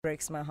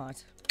Breaks my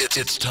heart.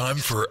 It's time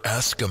for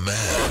Ask a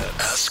Man.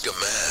 Ask a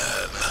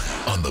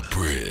Man on the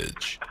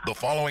bridge. The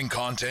following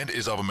content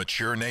is of a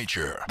mature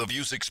nature. The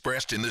views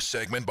expressed in this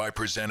segment by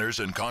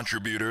presenters and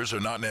contributors are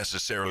not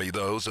necessarily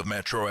those of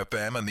Metro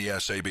FM and the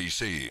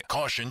SABC.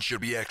 Caution should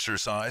be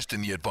exercised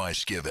in the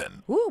advice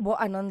given. Bo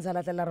anonza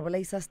la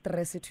revelation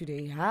stress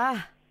today.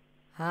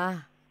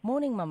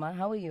 Morning, Mama.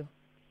 How are you?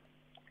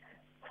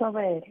 So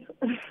bad.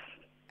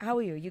 How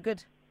are you? You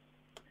good?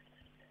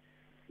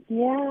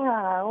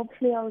 Yeah,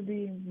 hopefully I'll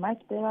be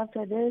much better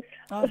after this.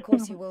 Oh, of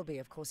course you will be.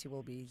 Of course you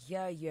will be.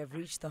 Here you have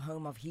reached the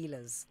home of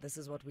healers. This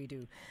is what we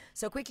do.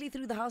 So quickly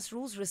through the house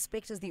rules,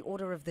 respect is the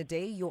order of the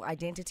day. Your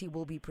identity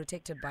will be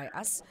protected by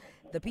us.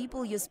 The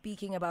people you're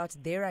speaking about,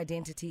 their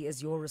identity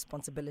is your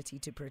responsibility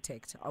to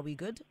protect. Are we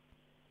good?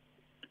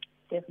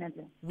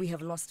 Definitely. We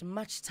have lost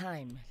much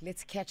time.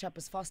 Let's catch up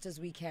as fast as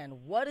we can.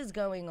 What is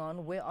going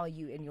on? Where are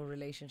you in your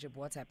relationship?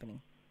 What's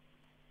happening?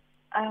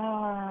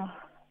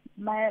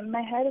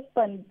 My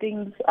husband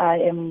thinks I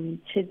am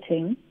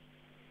cheating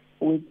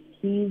with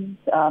his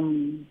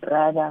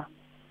brother.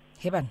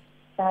 Heban.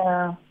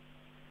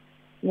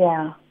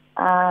 Yeah.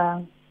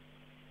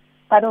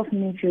 Part of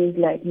me feels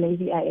like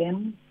maybe I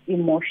am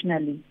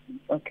emotionally.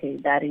 Okay,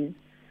 that is.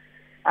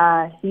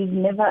 He's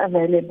never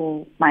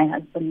available. My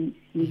husband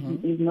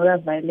is not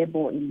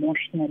available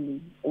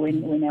emotionally.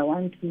 When I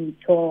want to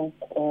talk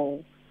or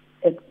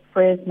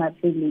express my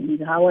feelings,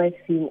 how I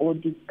feel, or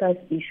discuss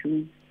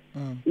issues,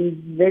 is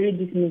very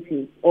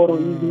dismissive, or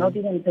is not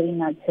even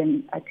paying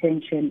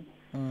attention.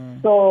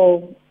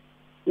 So,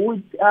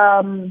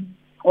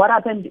 what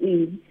happened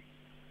is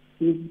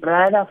his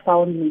brother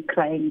found me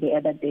crying the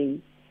other day.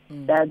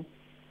 That's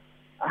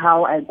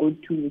how I got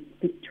to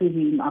speak to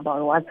him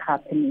about what's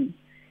happening.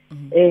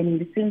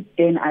 And since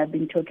then, I've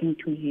been talking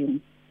to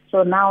him.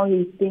 So now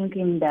he's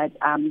thinking that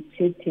I'm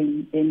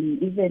cheating, and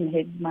he even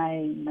had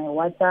my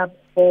WhatsApp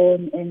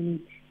phone and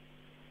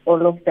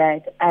all of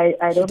that. I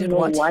don't know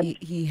what.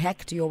 He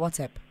hacked your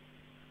WhatsApp?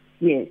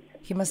 Yes.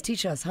 He must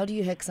teach us. How do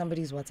you hack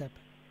somebody's WhatsApp?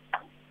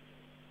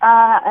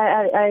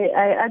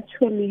 I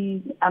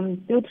actually,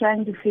 I'm still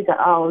trying to figure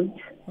out.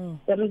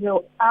 There is an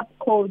app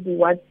called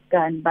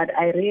WhatsApp, but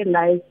I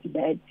realized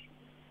that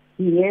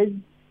he has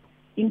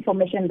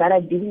information that I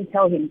didn't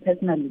tell him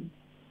personally.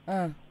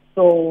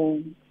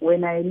 So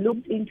when I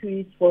looked into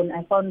his phone,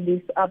 I found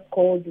this app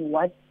called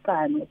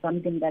WhatsApp or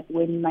something that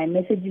when my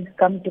messages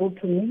come through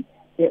to me,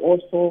 they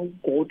also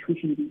go to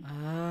him.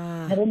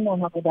 I don't know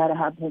how that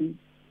happened.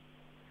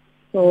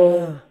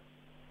 So,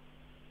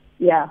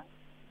 yeah.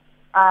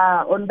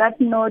 On that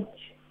note,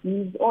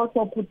 he's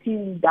also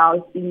putting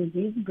doubt in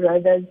his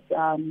brother's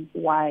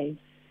wife.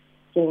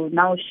 So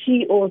now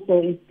she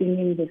also is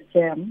thinking the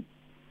same.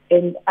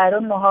 And I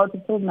don't know how to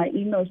prove my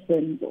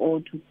innocence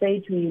or to say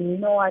to him, you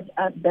know what,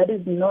 that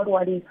is not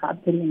what is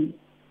happening.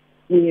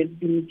 We have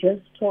been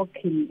just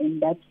talking,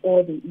 and that's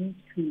all there is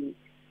to it.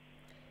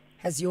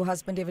 Has your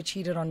husband ever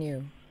cheated on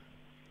you?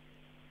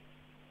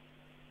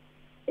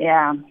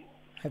 Yeah.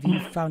 Have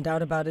you found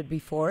out about it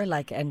before,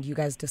 and you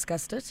guys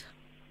discussed it?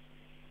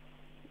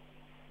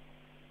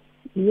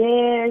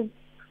 Yes,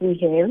 we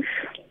have.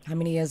 How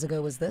many years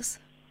ago was this?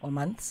 Or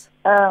months?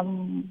 A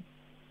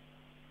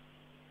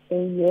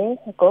year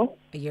ago.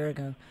 A year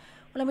ago.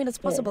 Well, I mean, it's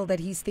possible that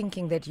he's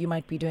thinking that you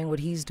might be doing what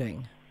he's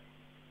doing.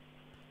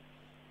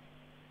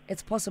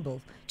 It's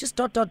possible. Just ...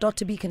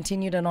 to be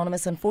continued,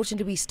 Anonymous.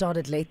 Unfortunately, we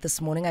started late this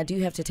morning. I do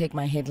have to take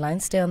my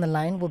headlines. Stay on the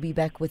line. We'll be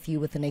back with you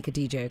with the Naked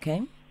DJ,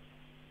 okay?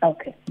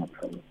 Okay, no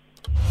problem.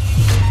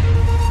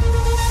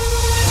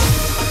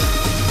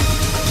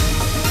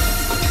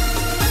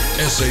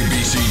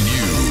 SABC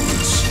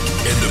News.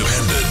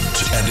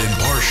 Independent and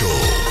impartial.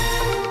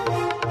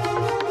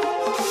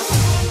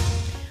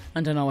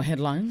 And in our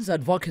headlines,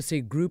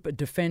 advocacy group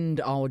Defend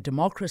Our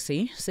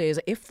Democracy says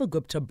if the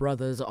Gupta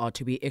brothers are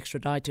to be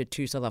extradited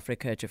to South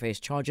Africa to face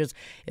charges,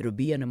 it will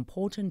be an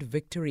important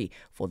victory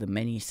for the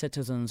many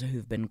citizens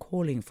who've been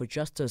calling for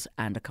justice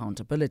and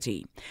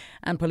accountability.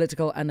 And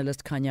political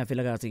analyst Khanya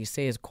Vilakazi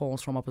says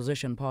calls from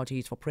opposition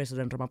parties for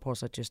President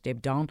Ramaphosa to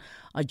step down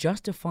are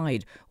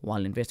justified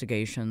while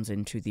investigations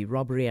into the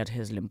robbery at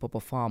his Limpopo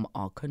farm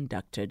are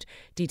conducted.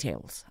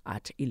 Details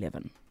at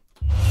 11.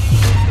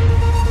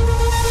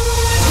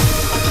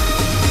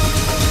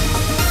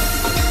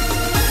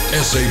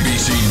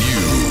 SABC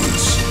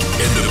News,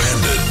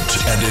 independent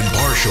and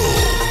impartial.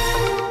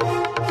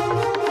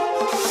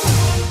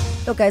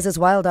 Look, guys, it's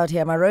wild out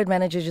here. My road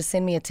manager just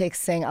sent me a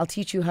text saying, I'll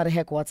teach you how to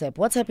hack WhatsApp.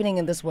 What's happening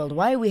in this world?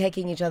 Why are we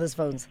hacking each other's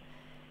phones?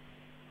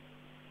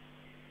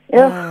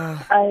 Yeah,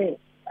 I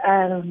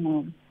don't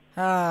know.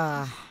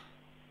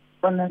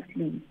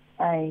 Honestly,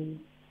 I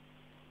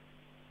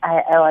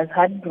was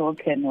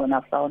heartbroken when I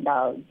found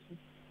out.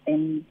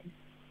 And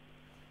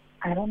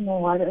I don't know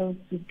what else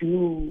to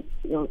do,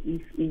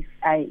 if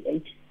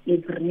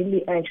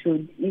really I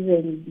should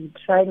even be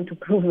trying to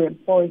prove a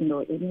point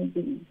or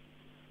anything.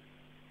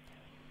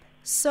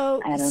 So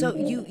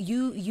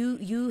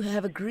you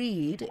have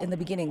agreed in the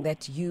beginning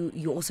that you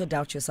also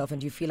doubt yourself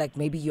and you feel like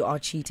maybe you are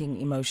cheating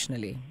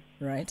emotionally,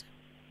 right?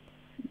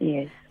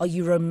 Yes. Are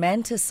you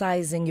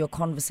romanticizing your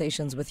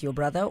conversations with your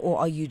brother, or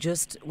are you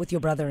just with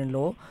your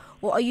brother-in-law,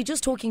 or are you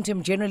just talking to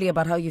him generally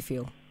about how you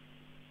feel?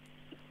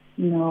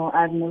 No,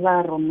 I've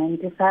never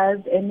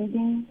romanticized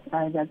anything.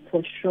 That's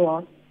for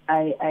sure.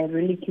 I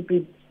really keep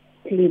it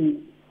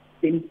clean,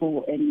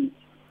 simple, and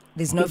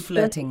There's no it's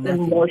flirting, just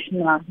nothing.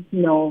 emotional.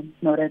 No,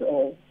 not at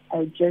all.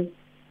 I just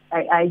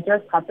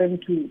happen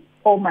to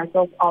pour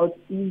myself out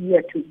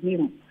easier to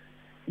him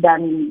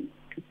than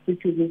to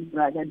speak to his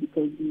brother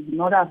because he's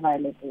not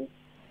available.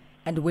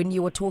 And when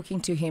you were talking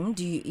to him,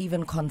 do you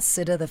even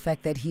consider the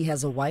fact that he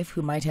has a wife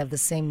who might have the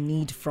same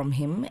need from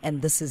him,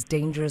 and this is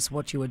dangerous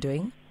what you were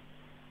doing?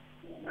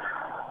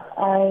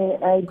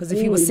 Because if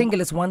he was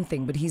single, it's one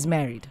thing, but he's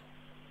married.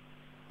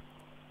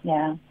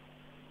 Yeah.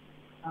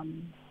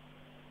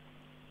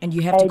 And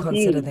you have to I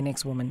consider do. the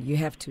next woman. You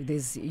have to.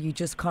 You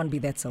just can't be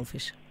that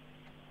selfish.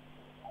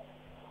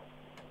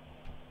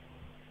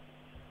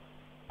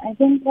 I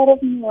think part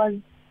of me was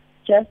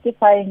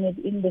justifying it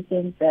in the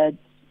sense that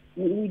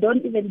we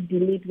don't even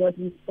delete what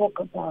we spoke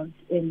about.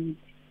 And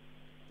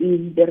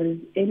if there is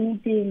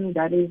anything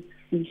that is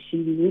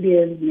fishy, we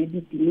will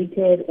maybe delete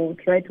it or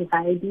try to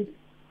hide it.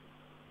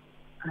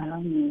 I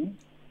don't know.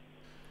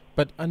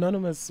 But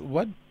Anonymous,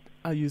 what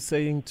are you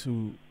saying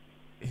to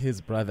his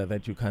brother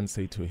that you can't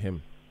say to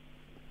him?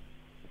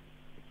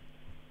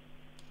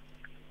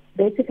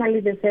 Basically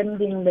the same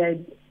thing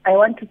that I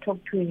want to talk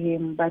to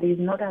him, but he's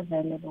not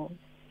available.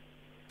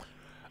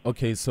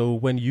 Okay, so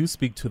when you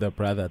speak to the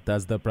brother,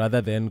 does the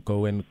brother then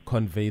go and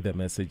convey the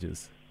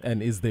messages?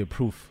 And is there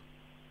proof?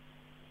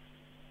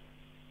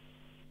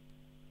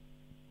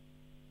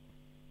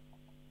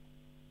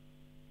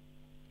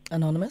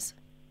 Anonymous?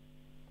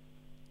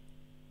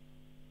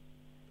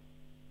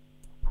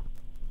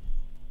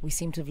 We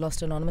seem to have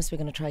lost Anonymous. We're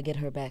going to try to get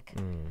her back.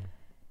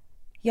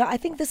 Yeah, I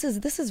think this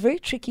is very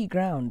tricky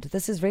ground.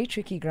 This is very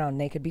tricky ground,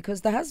 Naked,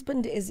 because the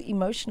husband is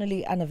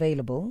emotionally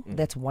unavailable.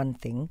 That's one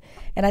thing.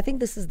 And I think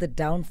this is the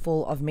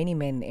downfall of many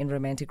men in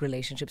romantic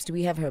relationships. Do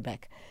we have her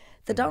back?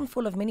 The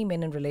downfall of many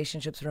men in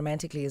relationships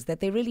romantically is that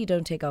they really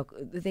don't take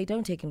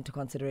into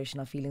consideration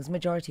our feelings,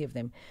 majority of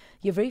them.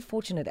 You're very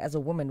fortunate as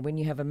a woman when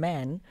you have a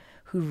man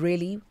who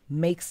really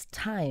makes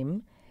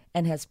time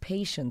and has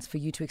patience for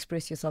you to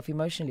express yourself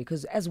emotionally,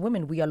 because as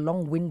women, we are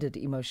long-winded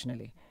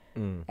emotionally,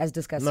 as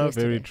discussed No,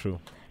 yesterday. very true.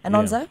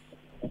 Anonza?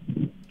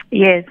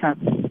 Yes.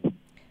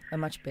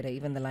 Much better.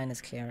 Even the line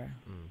is clearer.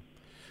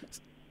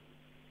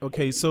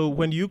 Okay, so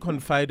when you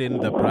confide in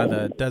the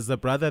brother, does the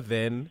brother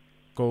then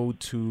go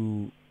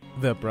to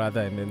the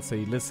brother and then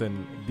say,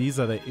 listen, these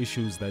are the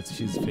issues that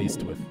she's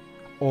faced with?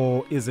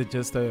 Or is it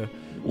just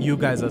you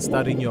guys are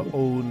starting your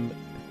own,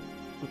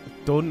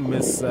 don't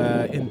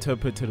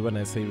misinterpret it when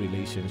I say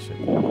relationship,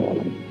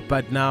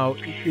 but now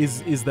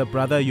is the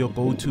brother your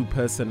go-to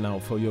person now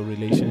for your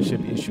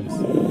relationship issues?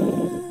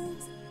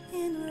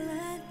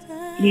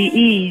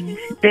 He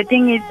is. The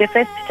thing is, the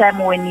first time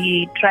when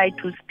he tried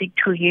to speak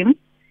to him,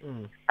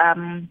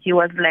 he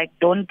was like,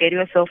 "Don't get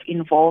yourself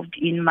involved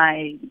in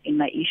my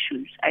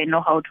issues. I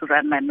know how to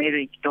run my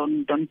marriage.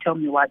 Don't tell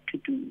me what to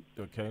do."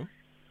 Okay.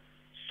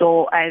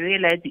 So I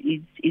realized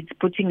it's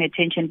putting a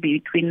tension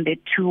between the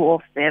two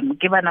of them.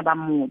 Give another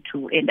move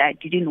too, and I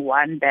didn't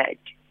want that.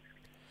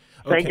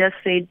 So I just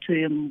said to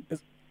him,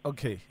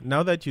 Okay,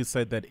 now that you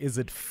said that, is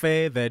it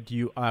fair that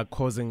you are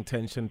causing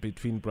tension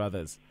between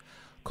brothers?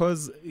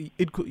 Because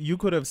you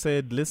could have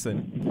said,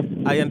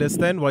 listen, I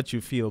understand what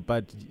you feel,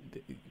 but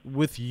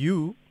with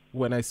you,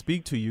 when I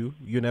speak to you,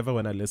 you never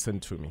want to listen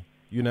to me.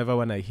 You never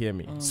want to hear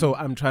me. So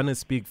I'm trying to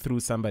speak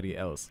through somebody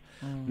else.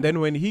 Then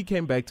when he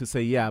came back to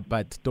say, yeah,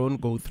 but don't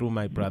go through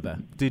my brother,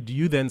 did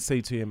you then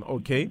say to him,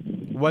 okay,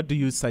 what do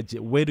you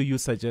suggest? Where do you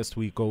suggest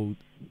we go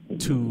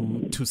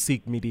to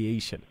seek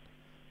mediation?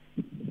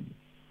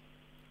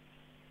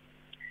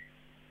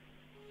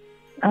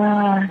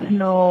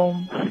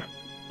 no.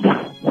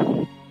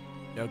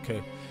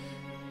 Okay.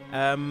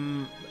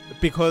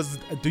 Because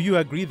do you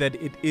agree that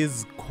it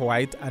is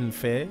quite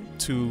unfair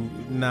to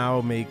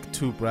now make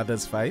two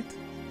brothers fight?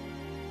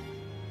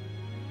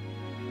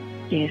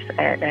 Yes,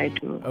 I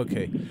do.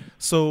 Okay.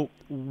 So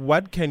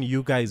what can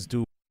you guys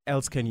do?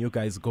 Else can you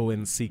guys go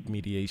and seek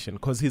mediation?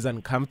 Because he's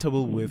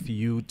uncomfortable with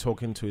you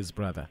talking to his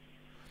brother.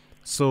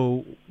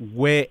 So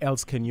where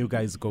else can you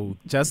guys go?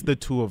 Just the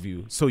two of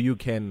you, so you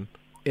can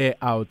air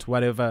out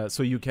whatever,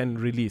 so you can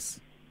release.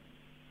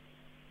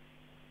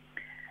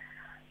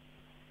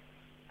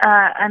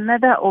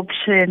 Another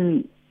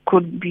option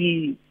could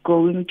be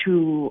going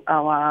to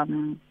our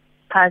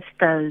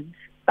pastors.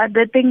 But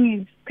the thing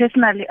is,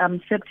 personally, I'm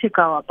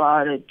skeptical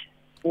about it.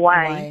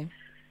 Why?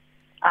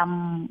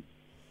 I'm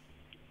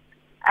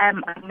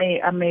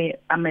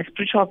a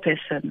spiritual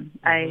person.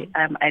 I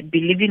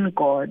believe in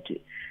God,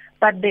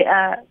 but there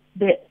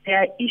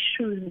are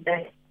issues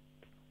that.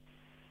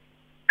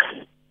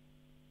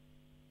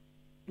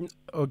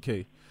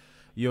 Okay,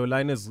 your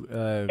line is.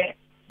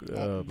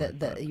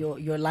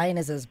 Your line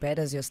is as bad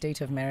as your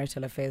state of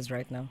marital affairs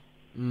right now.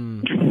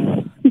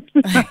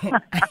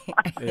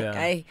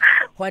 Yeah.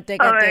 What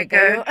take Oh my take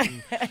you?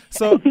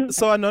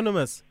 So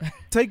Anonymous,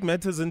 take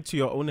matters into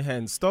your own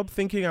hands. Stop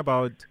thinking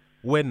about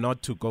where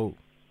not to go,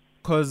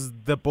 because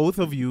the both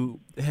of you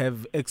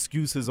have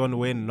excuses on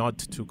where not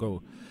to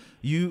go.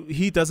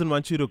 He doesn't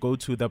want you to go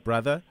to the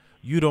brother.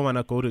 You don't want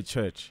to go to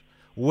church.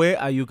 Where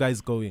are you guys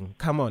going?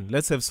 Come on,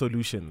 let's have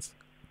solutions.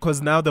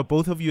 Because now the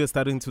both of you are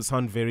starting to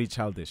sound very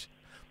childish.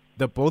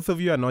 The both of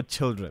you are not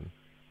children.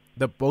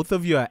 The both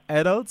of you are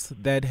adults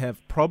that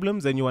have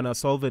problems and you want to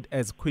solve it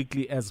as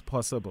quickly as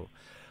possible.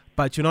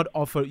 But you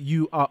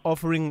are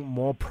offering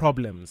more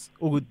problems.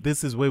 Oh,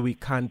 this is where we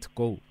can't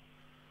go.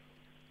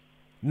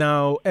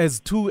 Now,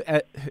 as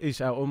I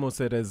almost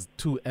said as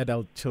two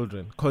adult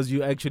children, because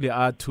you actually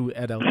are two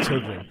adult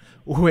children.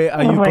 Where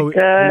are you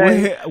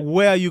going?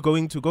 Where are you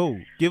going to go?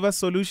 Give us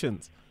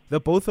solutions. The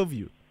both of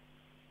you.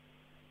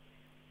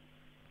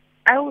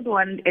 I would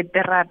want a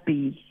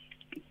therapy,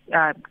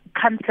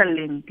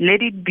 counseling.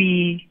 Let it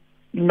be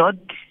not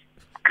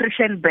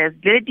Christian based.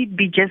 Let it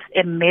be just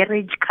a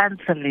marriage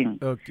counseling.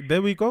 Okay,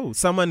 there we go.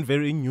 Someone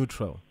very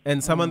neutral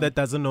and someone that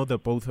doesn't know the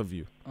both of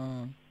you.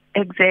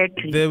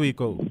 Exactly. There we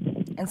go.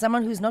 And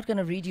someone who's not going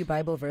to read you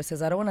Bible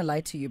verses. I don't want to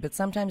lie to you, but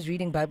sometimes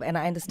reading Bible, and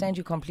I understand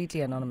you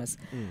completely, Anonymous.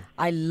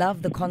 I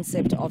love the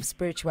concept of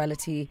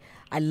spirituality.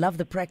 I love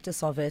the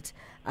practice of it.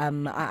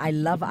 I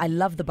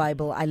love the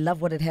Bible. I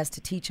love what it has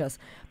to teach us.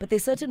 But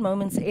there's certain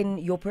moments in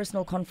your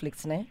personal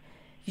conflicts, ne?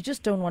 You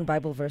just don't want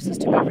Bible verses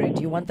to be read.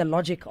 You want the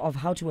logic of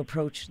how to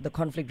approach the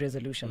conflict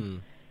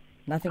resolution.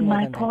 Nothing more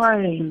My than that.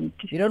 point.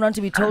 You don't want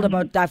to be told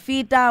about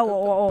Dafita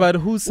or But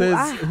who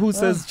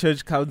says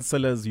church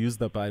counselors use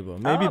the Bible?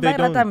 Maybe they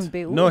don't.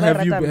 No,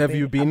 have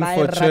you been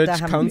for church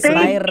counseling?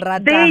 They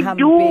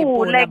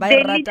do. Like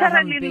they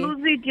literally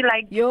lose it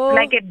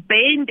like a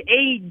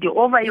band-aid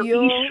over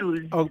your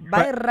issues. Oh,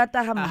 but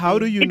how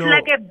do you know?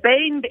 It's like a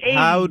band-aid.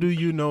 How do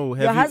you know?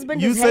 Your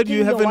husband you is said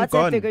you hacking your haven't WhatsApp.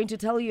 gone. They're going to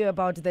tell you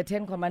about the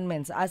 10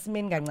 Commandments.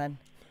 Asmin gangan.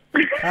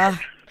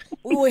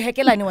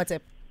 Hekelani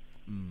WhatsApp.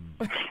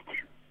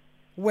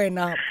 When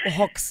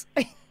Hawks.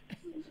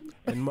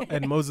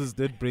 And Moses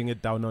did bring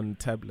it down on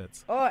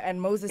tablets. Oh, and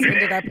Moses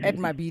ended up at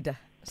Mabida.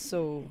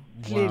 So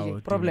clearly, Wow,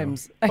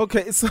 problems.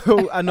 Okay,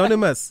 so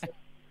Anonymous,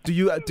 do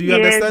you Yes.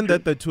 understand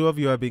that the two of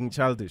you are being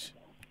childish?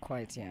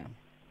 Quite, yeah.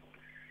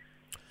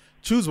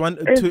 Choose one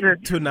Is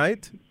it?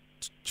 tonight.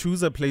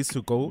 Choose a place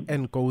to go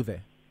and go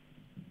there.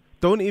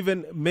 Don't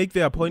even make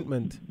the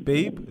appointment,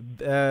 babe.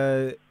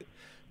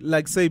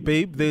 Like say,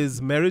 babe,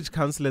 there's marriage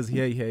counselors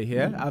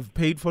here. I've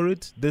paid for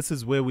it. This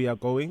is where we are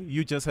going.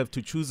 You just have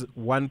to choose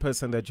one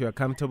person that you are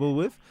comfortable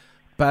with.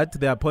 But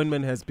the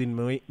appointment has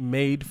been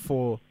made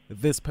for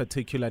this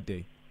particular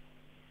day.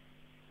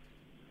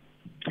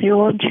 You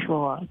won't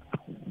show up.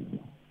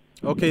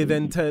 Okay,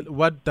 then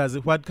what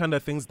kind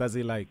of things does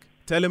he like?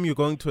 Tell him you're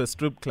going to a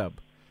strip club.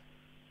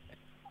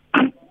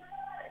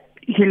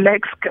 He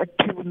likes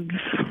cartoons.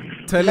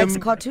 Tell Likes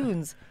him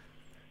cartoons.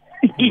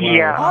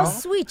 Yeah. Oh,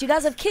 sweet. You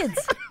guys have kids.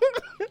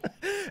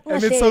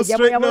 and it's so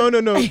strange.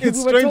 No. It's We were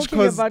strange talking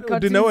because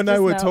about Dino and I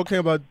cartoons were just now. talking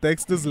about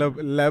Dexter's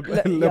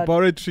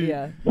laboratory.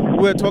 Yeah. We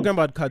were talking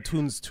about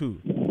cartoons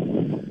too.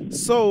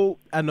 So,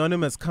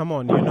 Anonymous, come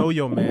on. You know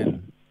your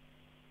man.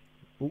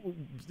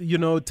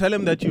 Tell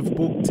him that you've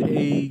booked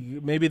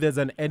maybe there's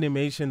an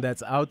animation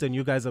that's out and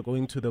you guys are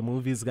going to the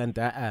movies.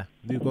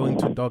 You're going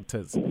to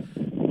doctors.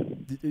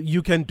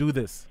 You can do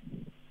this.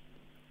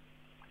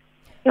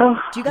 Oh,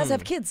 Do you guys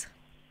have kids?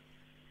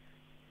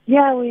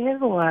 yeah, we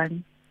have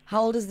one.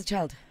 How old is the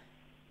child?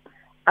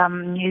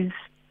 He's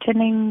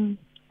turning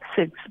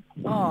 6.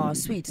 Oh,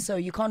 sweet. So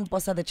you can't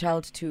bossa the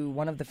child to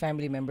one of the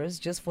family members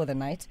just for the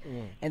night,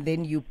 and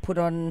then you put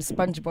on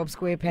SpongeBob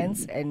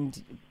SquarePants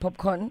and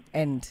popcorn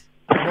and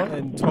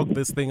Talk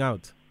this thing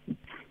out.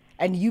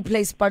 and you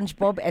play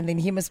SpongeBob, and then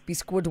he must be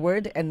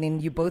Squidward, and then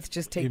you both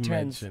just take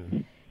turns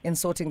Imagine. in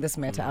sorting this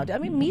matter out. I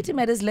mean, meet him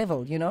at his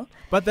level,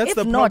 But that's if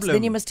the not, problem.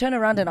 then you must turn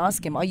around and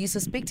ask him, are you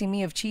suspecting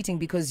me of cheating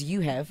because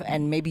you have,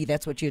 and maybe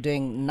that's what you're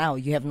doing now,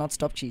 you have not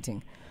stopped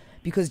cheating?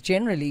 Because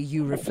generally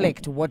you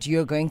reflect what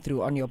you're going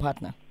through on your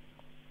partner.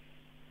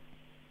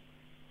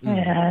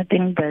 Yeah, I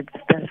think that's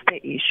the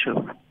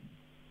issue.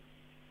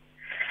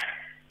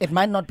 It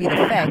might not be the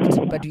fact,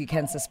 but you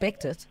can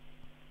suspect it.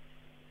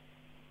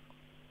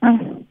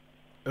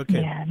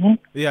 Okay. Yeah, ne?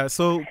 Yeah,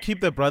 so keep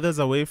the brothers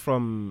away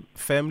from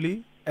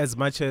family as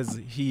much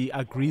as he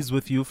agrees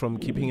with you from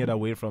keeping it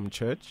away from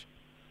church.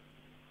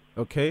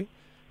 Okay?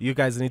 You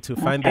guys need to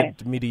find Okay.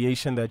 that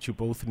mediation that you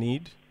both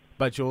need.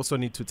 But you also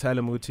need to tell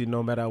him, Uti,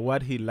 no matter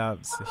what he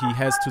loves, he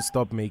has to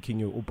stop making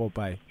you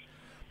upopai.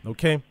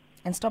 Okay?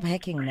 And stop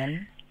hacking,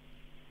 man.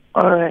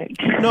 All right.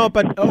 No,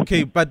 but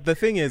okay, but the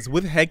thing is,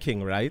 with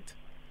hacking, right?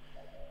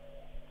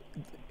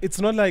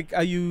 It's not like,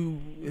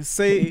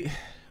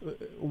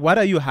 What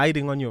are you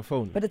hiding on your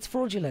phone? But it's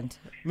fraudulent.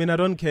 I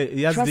don't care.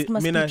 Yes, Trust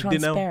must be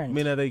transparent.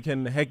 They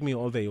can hack me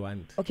all they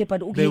want. Okay,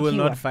 but They will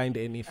not find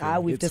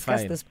anything. We've It's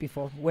discussed fine. this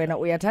before. When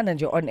we attend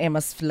and you're on air,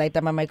 must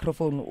light my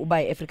microphone.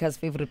 Ubai Africa's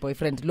favorite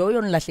boyfriend. Lo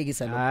yon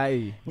lahlekisa lo.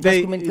 Aye.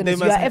 You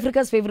must are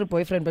Africa's favorite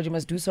boyfriend, but you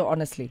must do so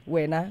honestly.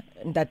 Wena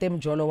ndatem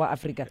jolo wa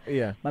Africa.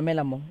 Yeah.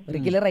 Mamela mo.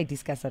 Regular I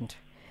discuss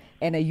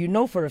and you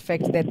know for a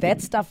fact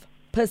that stuff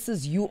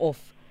pisses you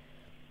off.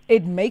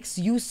 It makes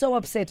you so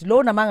upset.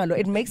 Lo namangalo,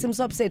 it makes him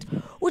so upset.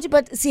 Uthi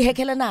but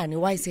sihekela nani?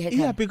 Why sihekela?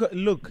 Yeah, because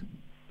look,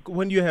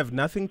 when you have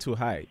nothing to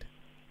hide,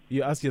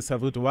 you ask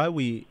yourself, why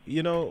we,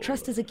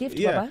 Trust is a gift,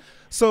 yeah. Baba.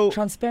 So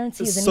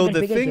Transparency is an so even the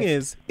bigger thing gift.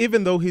 is,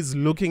 even though he's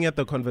looking at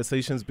the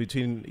conversations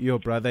between your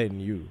brother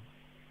and you,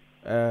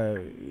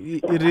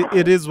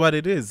 it is what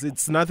it is.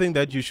 It's nothing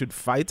that you should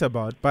fight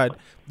about, but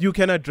you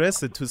can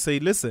address it to say,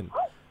 listen,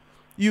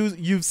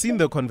 you've seen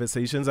the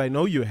conversations. I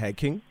know you're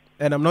hacking,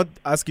 and I'm not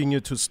asking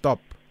you to stop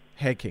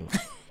hacking.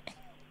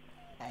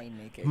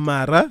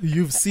 Mara,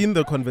 you've seen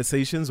the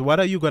conversations. What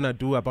are you gonna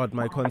do about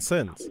my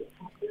concerns?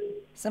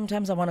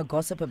 Sometimes I want to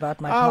gossip about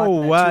my partner to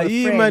a why?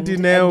 friend, and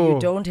Madineo. you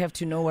don't have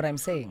to know what I'm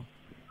saying.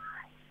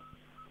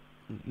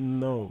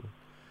 No.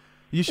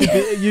 You should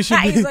be you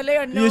should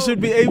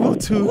be able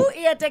to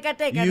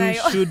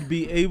you should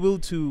be able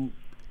to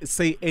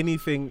say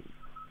anything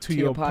to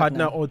your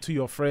partner or to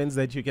your friends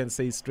that you can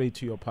say straight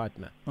to your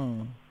partner.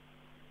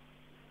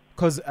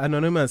 Because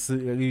Anonymous,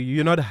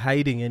 you're not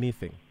hiding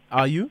anything,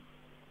 are you?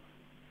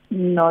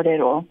 Not at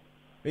all.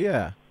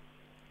 Yeah.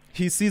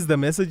 He sees the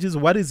messages.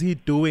 What is he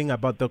doing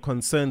about the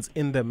concerns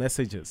in the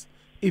messages?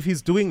 If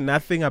he's doing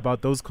nothing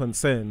about those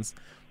concerns,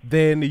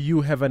 then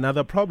you have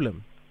another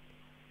problem.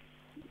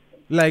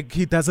 Like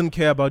he doesn't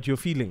care about your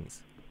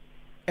feelings.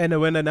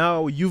 And when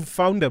now you've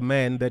found a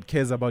man that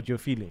cares about your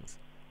feelings.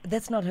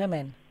 That's not her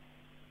man.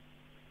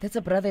 That's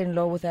a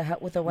brother-in-law with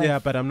a wife. Yeah,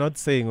 but I'm not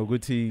saying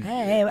Oguti.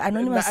 Hey,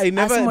 Anonymous. I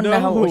never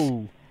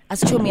know.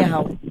 Aschomia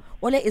how.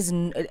 Ola is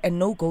a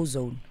no-go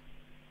zone.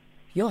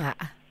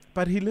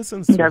 But he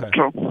listens to That's her.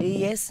 true.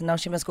 Yes, now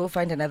she must go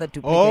find another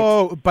duplicate.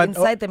 Oh, but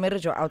inside the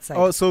marriage or outside.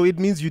 Oh, so it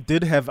means you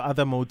did have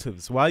other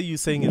motives. Why are you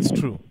saying it's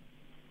true?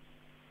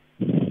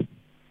 He's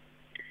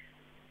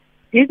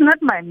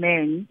not my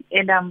man,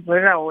 and I'm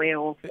very aware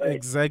of it.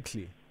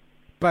 Exactly.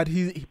 But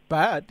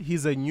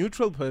he's a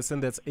neutral person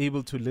that's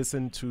able to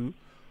listen to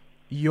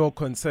your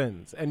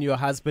concerns, and your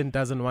husband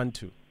doesn't want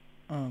to.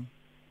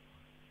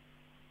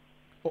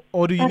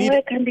 Or do you And need?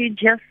 where can he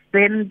just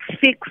then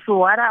fix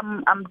what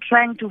I'm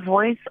trying to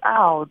voice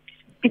out?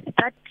 It's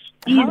that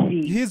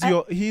easy.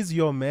 He's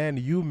your man.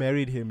 You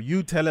married him.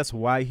 You tell us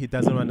why he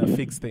doesn't want to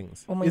fix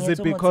things. Is it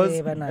Umanyetso because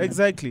motse banana.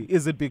 exactly?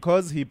 Is it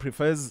because he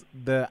prefers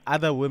the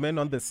other women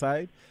on the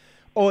side,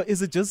 or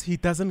is it just he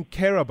doesn't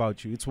care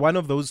about you? It's one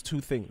of those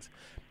two things.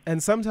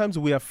 And sometimes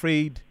we're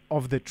afraid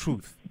of the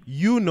truth.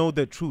 You know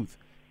the truth.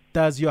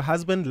 Does your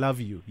husband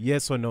love you?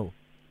 Yes or no?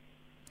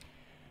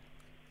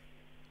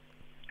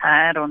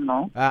 I don't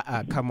know.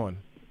 Come on.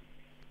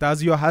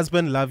 Does your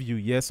husband love you?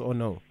 Yes or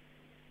no?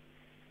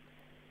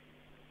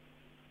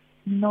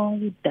 No,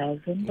 he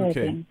doesn't, I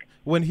think.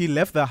 When he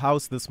left the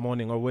house this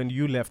morning, or when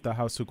you left the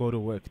house to go to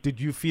work,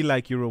 did you feel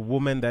like you're a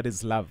woman that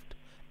is loved?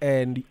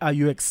 And are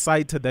you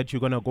excited that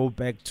you're going to go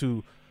back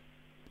to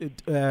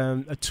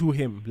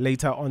him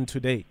later on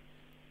today?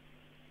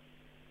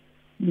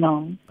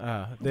 No.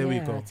 There we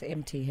go. It's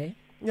empty, hey?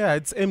 Yeah,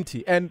 it's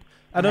empty. And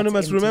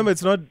Anonymous, empty. remember,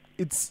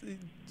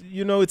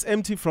 it's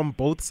empty from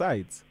both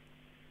sides.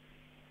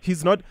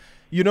 He's not,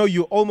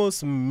 you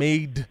almost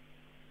made,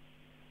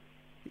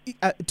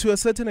 to a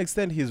certain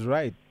extent, he's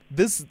right.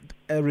 This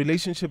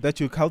relationship that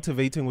you're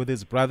cultivating with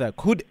his brother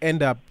could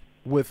end up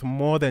with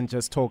more than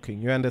just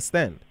talking. You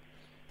understand?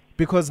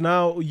 Because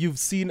now you've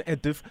seen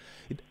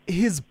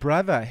his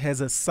brother has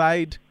a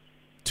side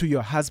to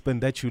your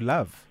husband that you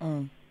love.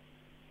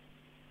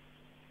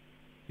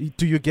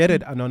 Do you get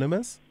it,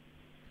 Anonymous?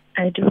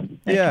 I do.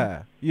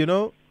 Yeah,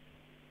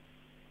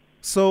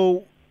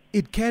 So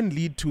it can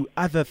lead to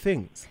other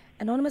things.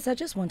 Anonymous, I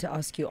just want to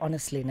ask you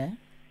honestly, ne?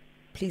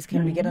 Please,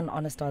 can we get an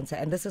honest answer?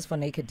 And this is for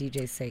Naked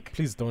DJ's sake.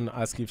 Please don't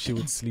ask if she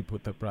would sleep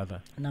with the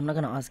brother. And I'm not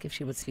going to ask if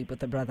she would sleep with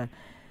the brother.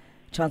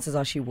 Chances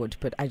are she would,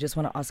 but I just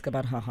want to ask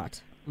about her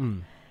heart.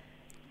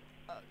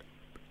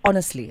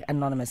 Honestly,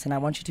 Anonymous, and I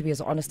want you to be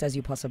as honest as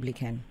you possibly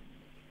can.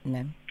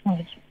 No?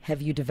 Right.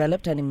 Have you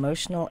developed an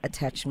emotional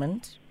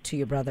attachment to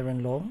your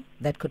brother-in-law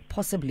that could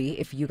possibly,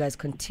 if you guys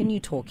continue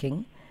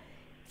talking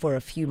for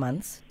a few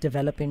months,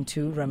 develop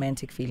into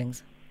romantic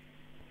feelings?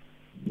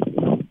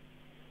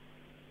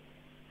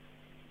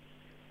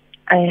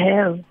 I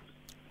have.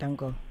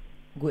 Dango,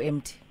 go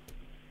empty.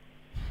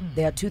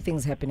 There are two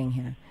things happening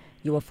here.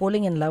 You are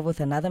falling in love with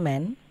another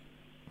man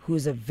who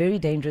is a very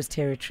dangerous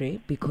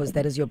territory, because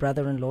that is your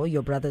brother-in-law,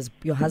 your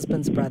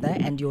husband's brother,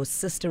 and your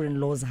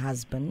sister-in-law's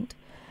husband.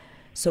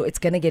 So it's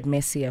going to get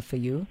messier for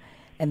you.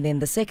 And then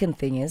the second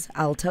thing is,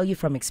 I'll tell you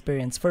from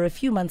experience, for a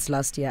few months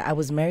last year, I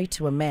was married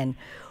to a man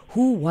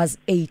who was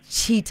a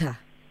cheater.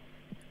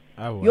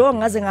 Yo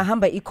ngaze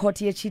ngahamba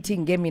i-court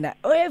ye-cheating ngemina.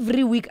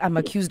 Every week I'm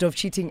accused of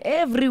cheating.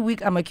 Every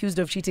week I'm accused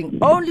of cheating.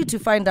 Only to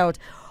find out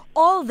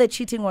all the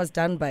cheating was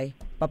done by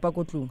Papa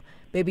Kotlung.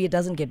 Baby, it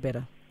doesn't get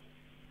better.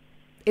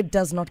 It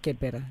does not get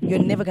better. You're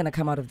never going to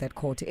come out of that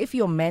court. If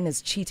your man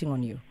is cheating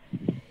on you,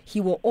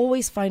 he will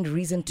always find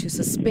reason to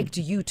suspect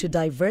you, to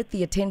divert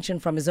the attention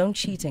from his own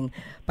cheating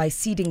by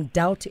seeding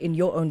doubt in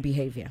your own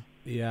behavior.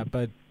 Yeah,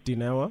 but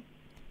Dinewa,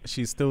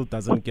 she still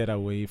doesn't get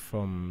away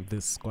from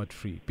this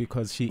scot-free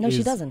because she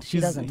doesn't. She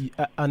she's doesn't.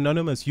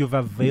 Anonymous, you've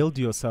availed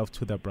yourself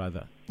to the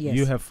brother. Yes.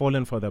 You have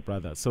fallen for the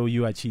brother, so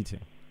you are cheating.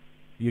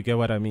 You get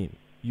what I mean?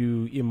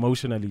 You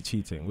emotionally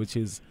cheating, which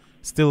is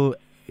still,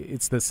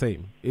 it's the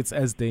same. It's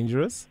as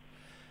dangerous,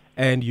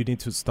 and you need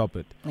to stop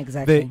it.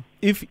 Exactly.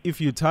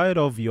 If you're tired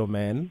of your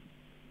man,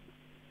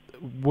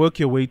 work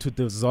your way to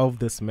dissolve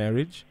this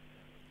marriage,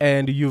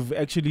 and you've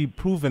actually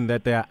proven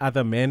that there are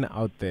other men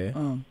out there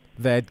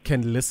that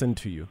can listen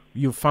to you.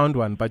 You found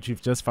one, but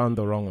you've just found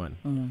the wrong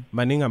one.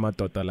 Maninga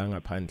madoda la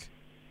ngaphandle.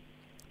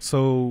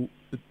 So,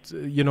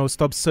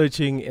 stop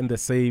searching in the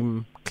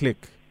same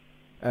clique.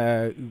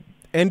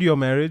 End your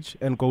marriage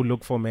and go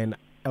look for men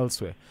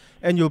elsewhere.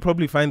 And you'll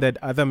probably find that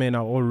other men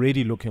are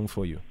already looking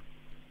for you.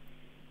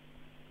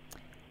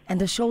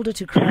 And a shoulder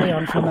to cry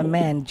on from a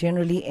man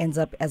generally ends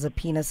up as a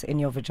penis in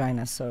your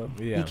vagina. So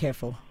be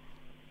careful.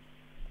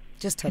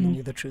 Just telling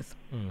you the truth.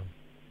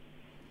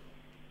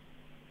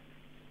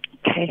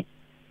 Okay.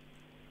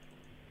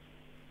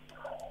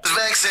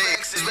 Vaccine.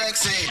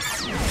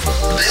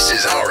 This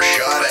is our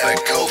shot at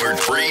a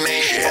COVID-free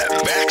nation.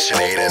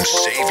 Vaccinate and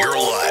save your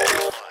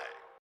life.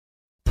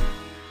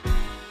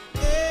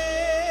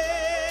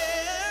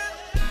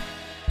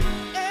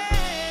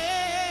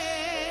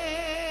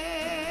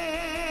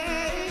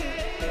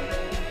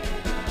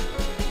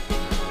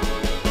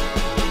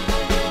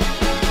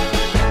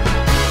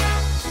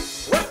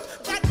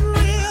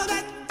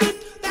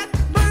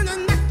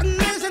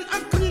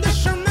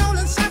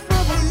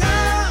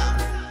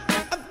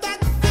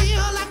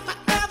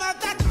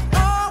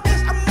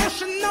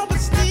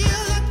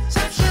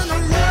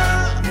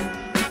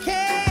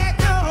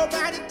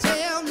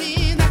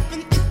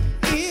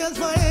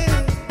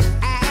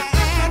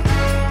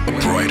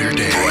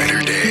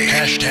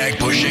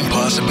 Pushing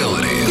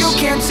possibilities. You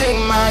can't take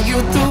my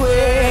youth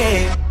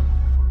away.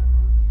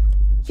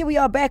 Here we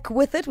are back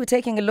with it. We're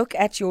taking a look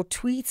at your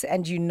tweets,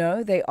 and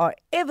they are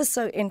ever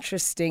so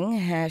interesting.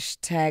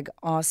 Hashtag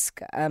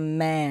Ask a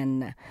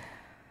Man.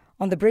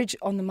 On the bridge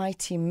on the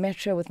mighty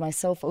Metro with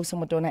myself, Osa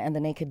Madonna, and the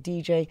Naked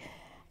DJ,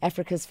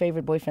 Africa's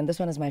favorite boyfriend. This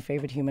one is my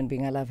favorite human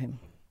being. I love him.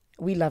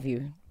 We love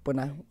you,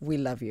 Bona. We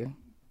love you.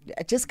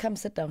 Just come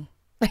sit down.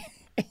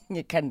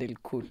 You candle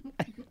cool.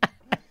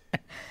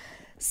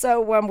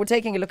 So we're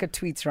taking a look at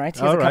tweets, right?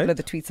 Here's a couple of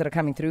the tweets that are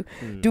coming through.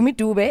 Dumi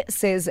Dube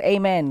says,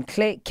 Amen.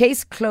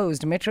 Case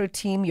closed. Metro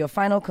team, your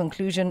final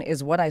conclusion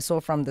is what I saw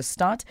from the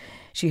start.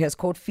 She has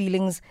caught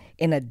feelings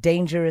in a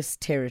dangerous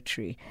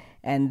territory.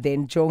 And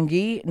then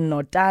Jongi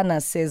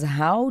Notana says,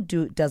 how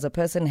does a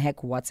person hack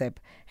WhatsApp?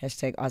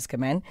 Hashtag Ask a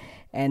Man.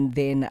 And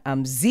then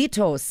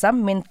Zito,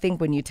 some men think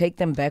when you take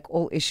them back,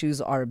 all issues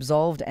are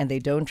absolved and they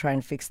don't try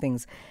and fix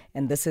things.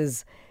 And this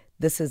is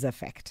a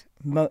fact.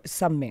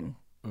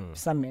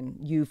 Some men,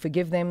 you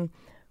forgive them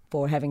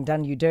for having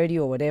done you dirty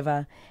or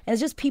whatever. And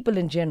it's just people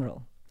in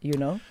general,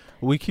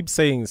 We keep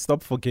saying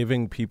stop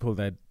forgiving people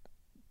that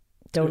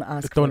don't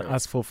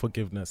ask for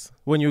forgiveness.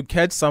 When you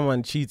catch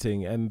someone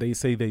cheating and they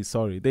say they're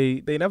sorry,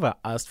 they never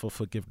asked for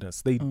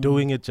forgiveness. They're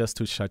doing it just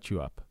to shut you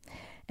up.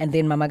 And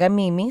then Mamaga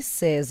Mimi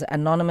says,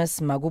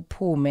 anonymous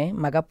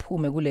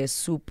magapume gule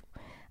soup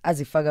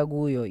azifaka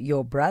kuyo.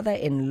 Your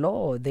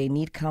brother-in-law, they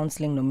need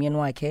counseling nomyeni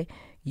wakhe.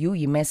 You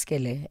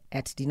yimeskele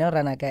at Dino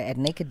Ranaka at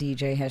Naked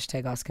DJ,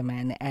 hashtag Ask a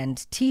Man. And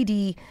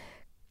TD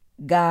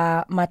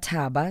Ga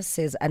Mataba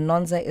says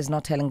Anonza is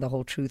not telling the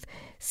whole truth.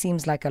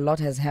 Seems like a lot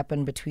has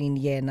happened between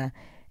Yena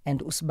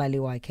and Usbali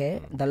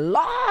Wake. The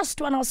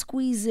last one I'll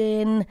squeeze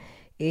in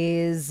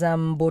is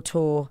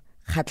Boto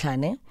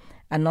Khatlane.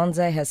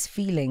 Anonza has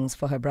feelings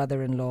for her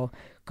brother-in-law.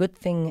 Good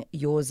thing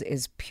yours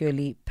is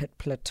purely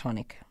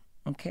platonic.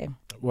 Okay.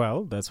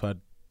 Well, that's what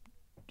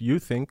you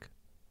think.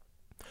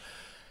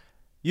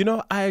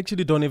 I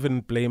actually don't even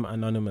blame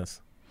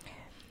Anonymous.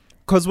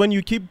 Because when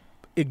you keep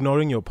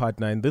ignoring your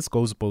partner, and this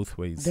goes both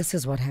ways. This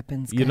is what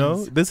happens,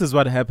 guys. This is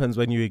what happens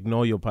when you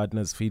ignore your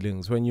partner's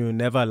feelings, when you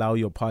never allow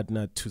your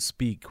partner to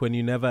speak, when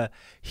you never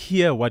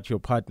hear what your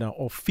partner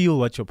or feel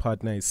what your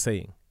partner is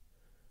saying.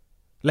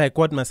 Like,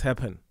 what must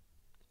happen?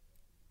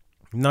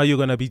 Now you're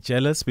going to be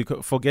jealous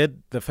because, forget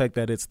the fact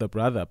that it's the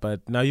brother,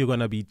 but now you're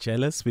going to be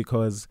jealous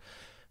because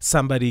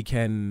somebody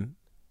can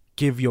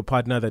give your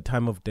partner the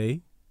time of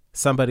day.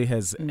 Somebody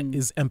is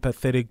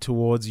empathetic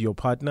towards your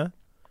partner.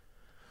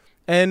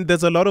 And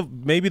there's a lot of,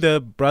 maybe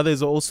the brother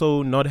is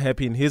also not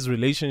happy in his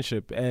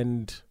relationship,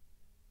 and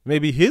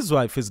maybe his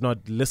wife is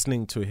not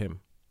listening to him.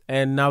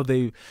 And now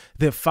they've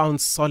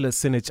found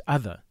solace in each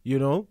other,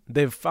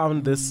 They've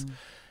found this,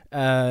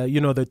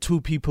 the two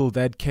people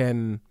that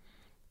can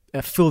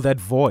fill that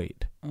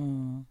void.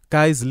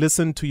 Guys,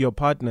 listen to your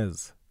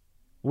partners.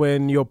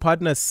 When your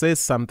partner says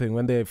something,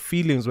 when they have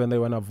feelings, when they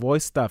want to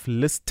voice stuff,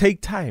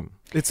 take time.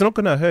 It's not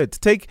going to hurt.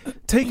 Take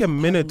a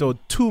minute or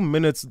 2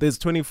 minutes. There's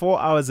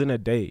 24 hours in a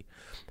day.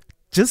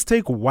 Just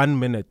take 1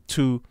 minute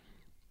to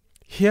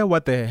hear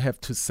what they have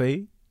to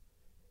say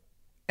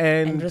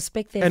and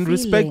respect their and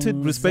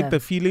feelings. respect the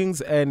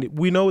feelings. And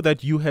we know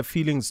that you have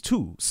feelings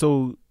too.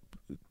 So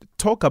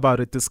talk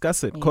about it,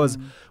 discuss it. Because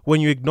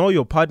when you ignore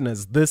your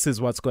partners, this is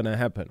what's going to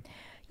happen.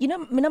 You know,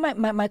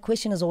 my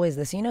question is always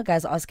this. You know,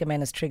 guys, Ask a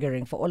Man is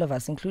triggering for all of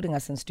us, including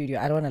us in studio.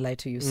 I don't want to lie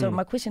to you. So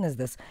my question is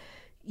this.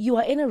 You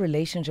are in a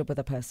relationship with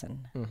a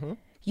person.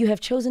 You have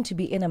chosen to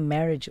be in a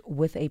marriage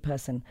with a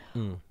person.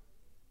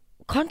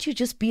 Can't you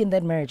just be in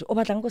that marriage?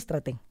 What's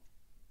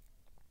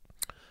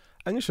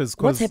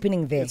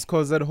happening there? It's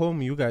because at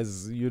home, you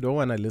guys, you don't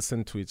want to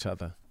listen to each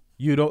other.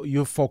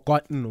 You've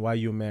forgotten why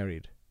you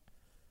married.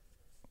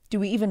 Do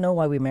we even know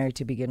why we married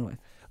to begin with?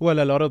 Well,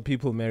 a lot of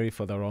people marry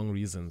for the wrong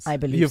reasons. I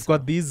believe You've so.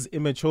 got these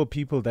immature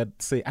people that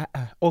say,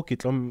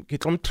 kitlom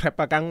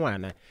trapa ka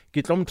ngwana,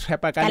 kitlom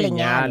trapa ka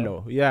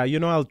lenyalo. Yeah,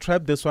 I'll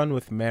trap this one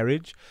with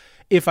marriage.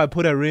 If I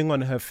put a ring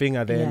on her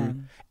finger,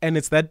 then and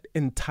it's that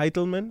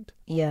entitlement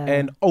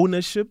and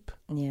ownership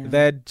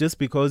that just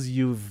because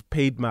you've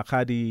paid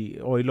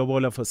makadi or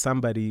ilobola for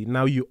somebody,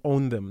 now you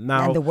own them.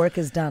 Now and the work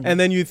is done. And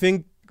then you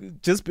think,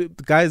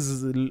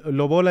 guys,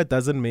 lobola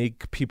doesn't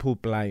make people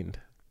blind.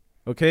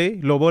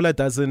 Okay, lobola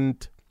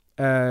doesn't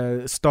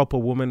stop a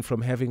woman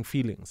from having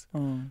feelings.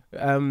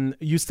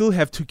 You still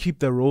have to keep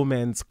the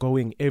romance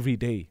going every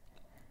day.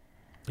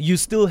 You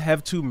still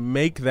have to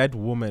make that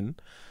woman,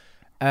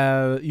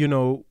 have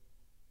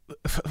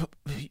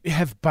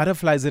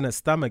butterflies in her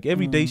stomach.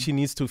 Every day she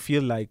needs to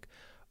feel like,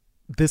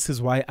 this is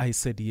why I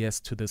said yes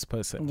to this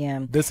person.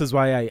 Yeah. This is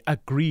why I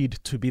agreed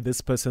to be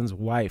this person's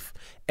wife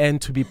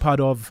and to be part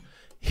of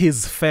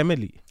his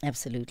family.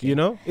 Absolutely.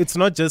 It's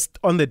not just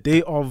on the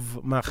day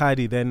of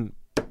Mahadi, then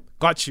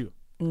got you.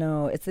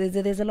 No,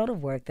 there's a lot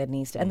of work that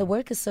needs to, and the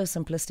work is so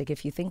simplistic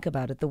if you think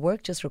about it. The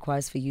work just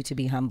requires for you to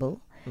be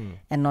humble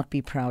and not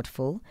be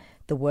proudful.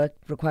 The work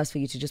requires for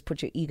you to just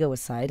put your ego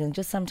aside and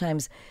just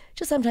sometimes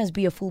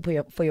be a fool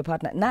for your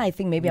partner. Now I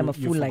think maybe I'm a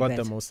fool like that. You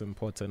forgot the most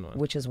important one.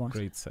 Which is what?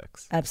 Great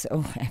sex.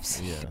 Absolutely.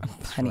 Yeah,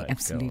 Honey, right,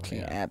 absolutely.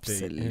 girl. Yeah.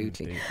 Absolutely.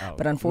 Day in, day out.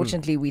 But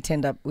unfortunately, we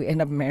end up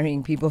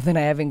marrying people that are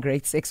having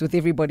great sex with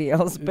everybody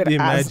else. But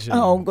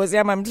Imagine. because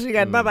I'm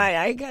triggered. Bye-bye.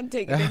 I can't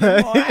take it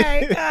anymore.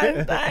 I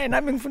can't. I'm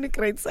having fully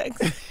great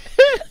sex.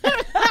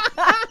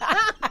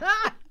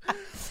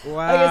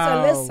 Wow. Okay,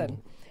 so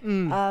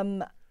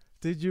listen.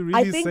 Did you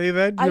really think say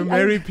that? You I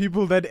marry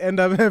people that end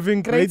up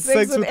having great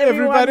sex with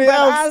everyone everybody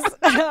but else. us.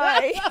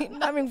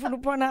 I'm having full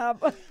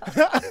Pornhub.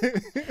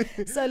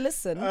 So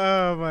listen.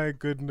 Oh my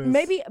goodness.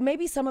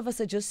 Maybe some of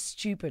us are just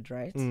stupid,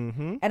 right?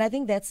 And I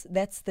think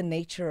that's the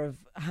nature of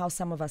how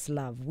some of us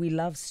love. We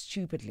love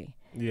stupidly.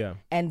 Yeah.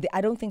 And I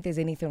don't think there's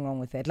anything wrong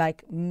with that.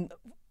 Like,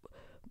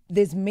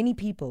 there's many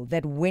people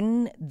that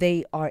when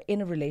they are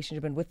in a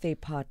relationship and with their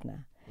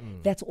partner,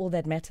 that's all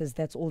that matters.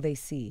 That's all they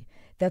see.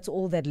 That's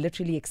all that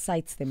literally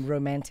excites them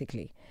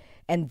romantically.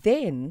 And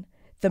then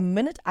the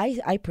minute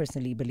I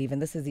personally believe, and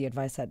this is the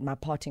advice at my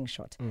parting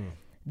shot,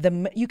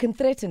 you can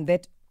threaten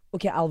that,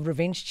 okay, I'll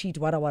revenge cheat,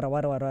 wada.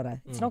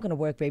 It's not going to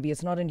work, baby.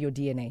 It's not in your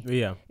DNA.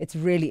 Yeah. It's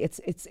really,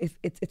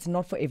 it's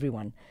not for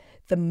everyone.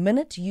 The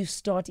minute you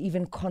start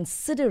even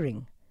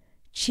considering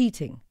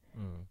cheating,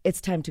 it's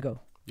time to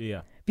go.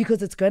 Yeah.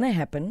 Because it's going to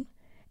happen,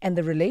 and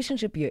the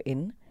relationship you're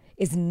in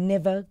is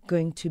never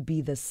going to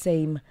be the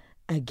same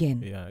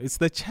again. Yeah, it's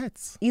the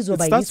chats. It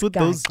Izoba starts with yiskaga.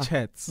 those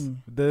chats.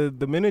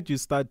 The minute you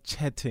start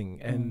chatting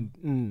and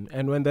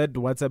when that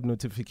WhatsApp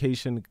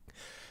notification,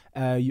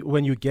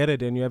 when you get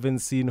it and you haven't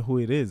seen who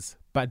it is,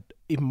 but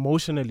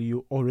emotionally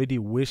you already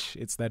wish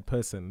it's that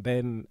person,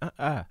 then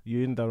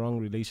you're in the wrong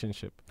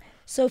relationship.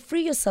 So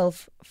free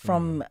yourself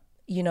from,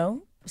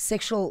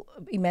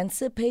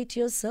 emancipate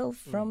yourself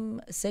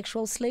from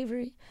sexual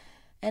slavery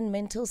and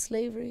mental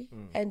slavery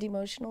and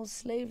emotional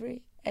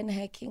slavery and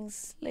hacking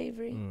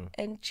slavery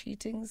and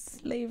cheating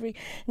slavery.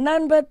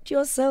 None but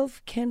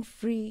yourself can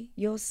free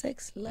your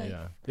sex life.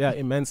 Yeah,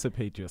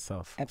 emancipate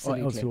yourself.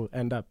 Absolutely. Or else you'll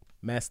end up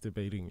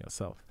masturbating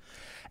yourself.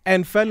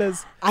 And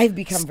fellas, I've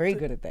become very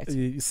good at that.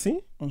 You see?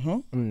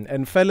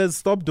 And fellas,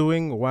 stop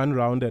doing 1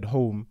 round at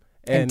home.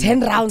 And 10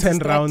 rounds 10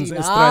 rounds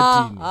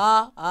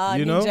estradini.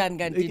 You know?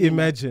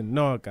 Imagine.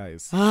 No,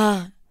 guys.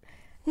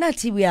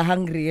 Nati, we are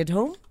hungry at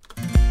home.